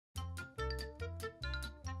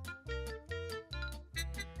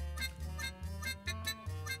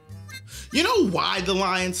You know why the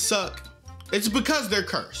Lions suck? It's because they're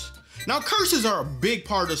cursed. Now, curses are a big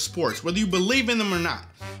part of sports, whether you believe in them or not.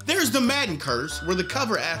 There's the Madden curse, where the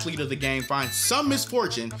cover athlete of the game finds some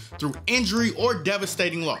misfortune through injury or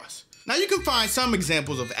devastating loss. Now, you can find some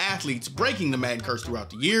examples of athletes breaking the Madden curse throughout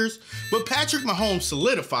the years, but Patrick Mahomes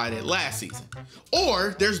solidified it last season.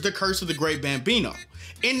 Or there's the curse of the great Bambino.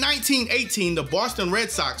 In 1918, the Boston Red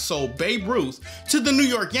Sox sold Babe Ruth to the New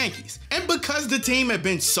York Yankees, and because the team had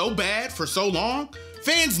been so bad for so long,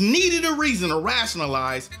 fans needed a reason to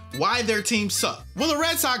rationalize why their team sucked. Well, the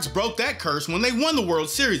Red Sox broke that curse when they won the World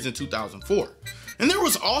Series in 2004. And there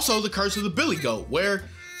was also the curse of the Billy Goat, where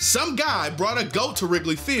some guy brought a goat to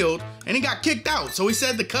Wrigley Field and he got kicked out, so he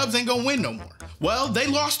said the Cubs ain't gonna win no more. Well, they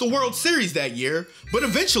lost the World Series that year, but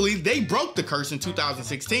eventually they broke the curse in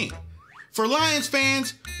 2016. For Lions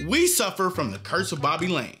fans, we suffer from the curse of Bobby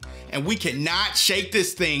Layne, and we cannot shake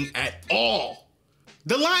this thing at all.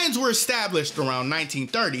 The Lions were established around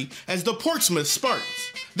 1930 as the Portsmouth Spartans.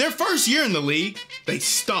 Their first year in the league, they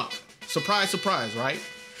stunk. Surprise, surprise, right?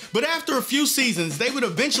 But after a few seasons, they would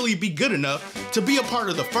eventually be good enough to be a part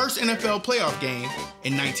of the first NFL playoff game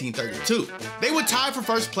in 1932. They would tie for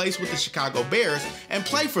first place with the Chicago Bears and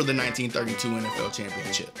play for the 1932 NFL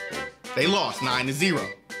Championship. They lost 9-0.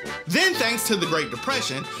 Then, thanks to the Great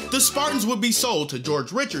Depression, the Spartans would be sold to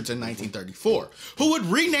George Richards in 1934, who would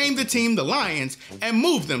rename the team the Lions and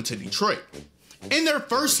move them to Detroit. In their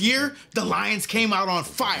first year, the Lions came out on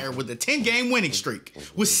fire with a 10-game winning streak,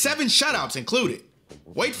 with 7 shutouts included.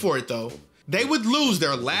 Wait for it though, they would lose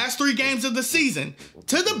their last 3 games of the season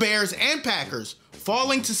to the Bears and Packers,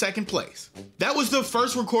 falling to second place. That was the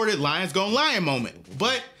first recorded Lions Gone Lion moment,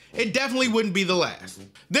 but it definitely wouldn't be the last.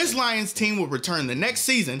 This Lions team would return the next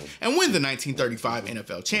season and win the 1935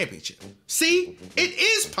 NFL Championship. See, it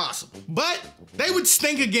is possible, but they would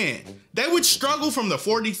stink again. They would struggle from the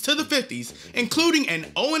 40s to the 50s, including an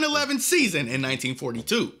 0-11 season in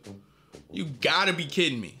 1942. You gotta be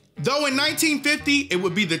kidding me. Though in 1950, it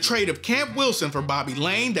would be the trade of Camp Wilson for Bobby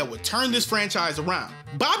Layne that would turn this franchise around.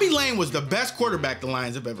 Bobby Layne was the best quarterback the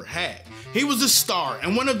Lions have ever had. He was a star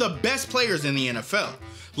and one of the best players in the NFL.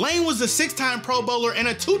 Layne was a 6-time Pro Bowler and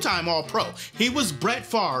a 2-time All-Pro. He was Brett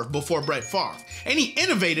Favre before Brett Favre, and he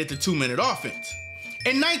innovated the 2-minute offense.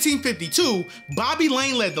 In 1952, Bobby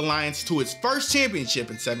Layne led the Lions to its first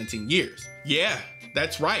championship in 17 years. Yeah,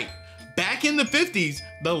 that's right. Back in the 50s,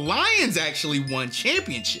 the Lions actually won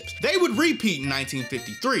championships. They would repeat in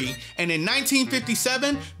 1953, and in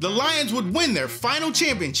 1957, the Lions would win their final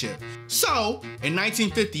championship. So, in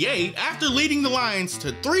 1958, after leading the Lions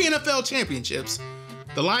to 3 NFL championships,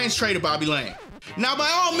 the Lions traded Bobby Layne. Now, by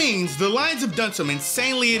all means, the Lions have done some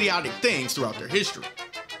insanely idiotic things throughout their history.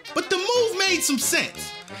 But the move made some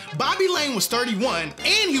sense. Bobby Layne was 31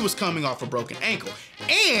 and he was coming off a broken ankle.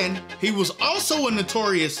 And he was also a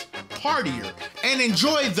notorious partier and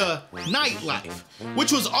enjoyed the nightlife,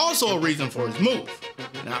 which was also a reason for his move.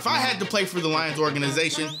 Now, if I had to play for the Lions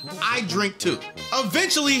organization, I'd drink too.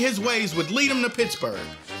 Eventually, his ways would lead him to Pittsburgh.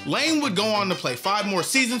 Layne would go on to play 5 more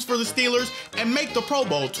seasons for the Steelers and make the Pro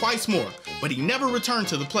Bowl twice more, but he never returned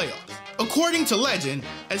to the playoffs. According to legend,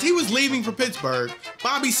 as he was leaving for Pittsburgh,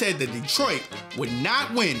 Bobby said that Detroit would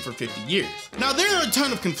not win for 50 years. Now, there are a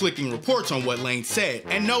ton of conflicting reports on what Layne said,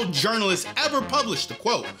 and no journalist ever published the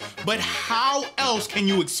quote. But how else can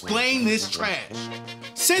you explain this trash?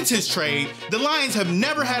 Since his trade, the Lions have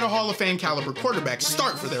never had a Hall of Fame caliber quarterback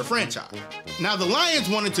start for their franchise. Now, the Lions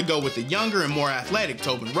wanted to go with the younger and more athletic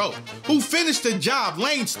Tobin Rote, who finished the job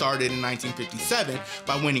Layne started in 1957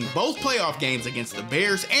 by winning both playoff games against the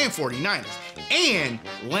Bears and 49ers, and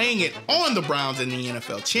laying it on the Browns in the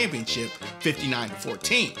NFL Championship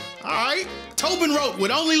 59-14. Alright, Tobin Rote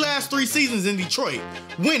would only last 3 seasons in Detroit,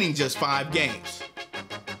 winning just 5 games.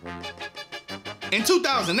 In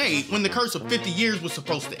 2008, when the curse of 50 years was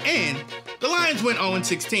supposed to end, the Lions went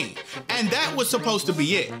 0-16, and that was supposed to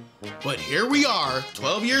be it. But here we are,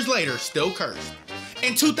 12 years later, still cursed.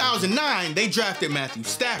 In 2009, they drafted Matthew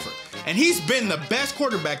Stafford, and he's been the best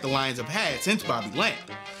quarterback the Lions have had since Bobby Layne.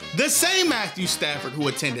 The same Matthew Stafford who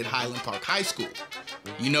attended Highland Park High School.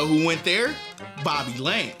 You know who went there? Bobby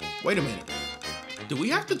Layne. Wait a minute. Do we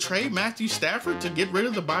have to trade Matthew Stafford to get rid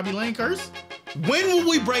of the Bobby Layne curse? When will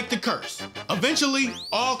we break the curse? Eventually,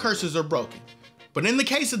 all curses are broken. But in the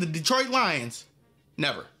case of the Detroit Lions,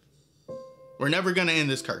 never. We're never gonna end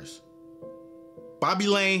this curse. Bobby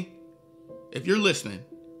Layne, if you're listening,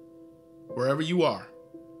 wherever you are,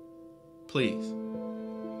 please,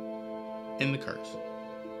 end the curse.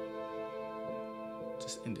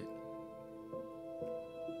 Just end it.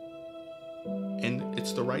 And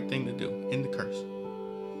it's the right thing to do. End the curse.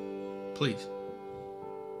 Please.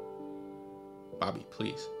 Bobby,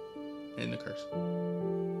 please. End the curse.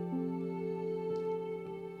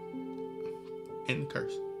 End the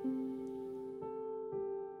curse.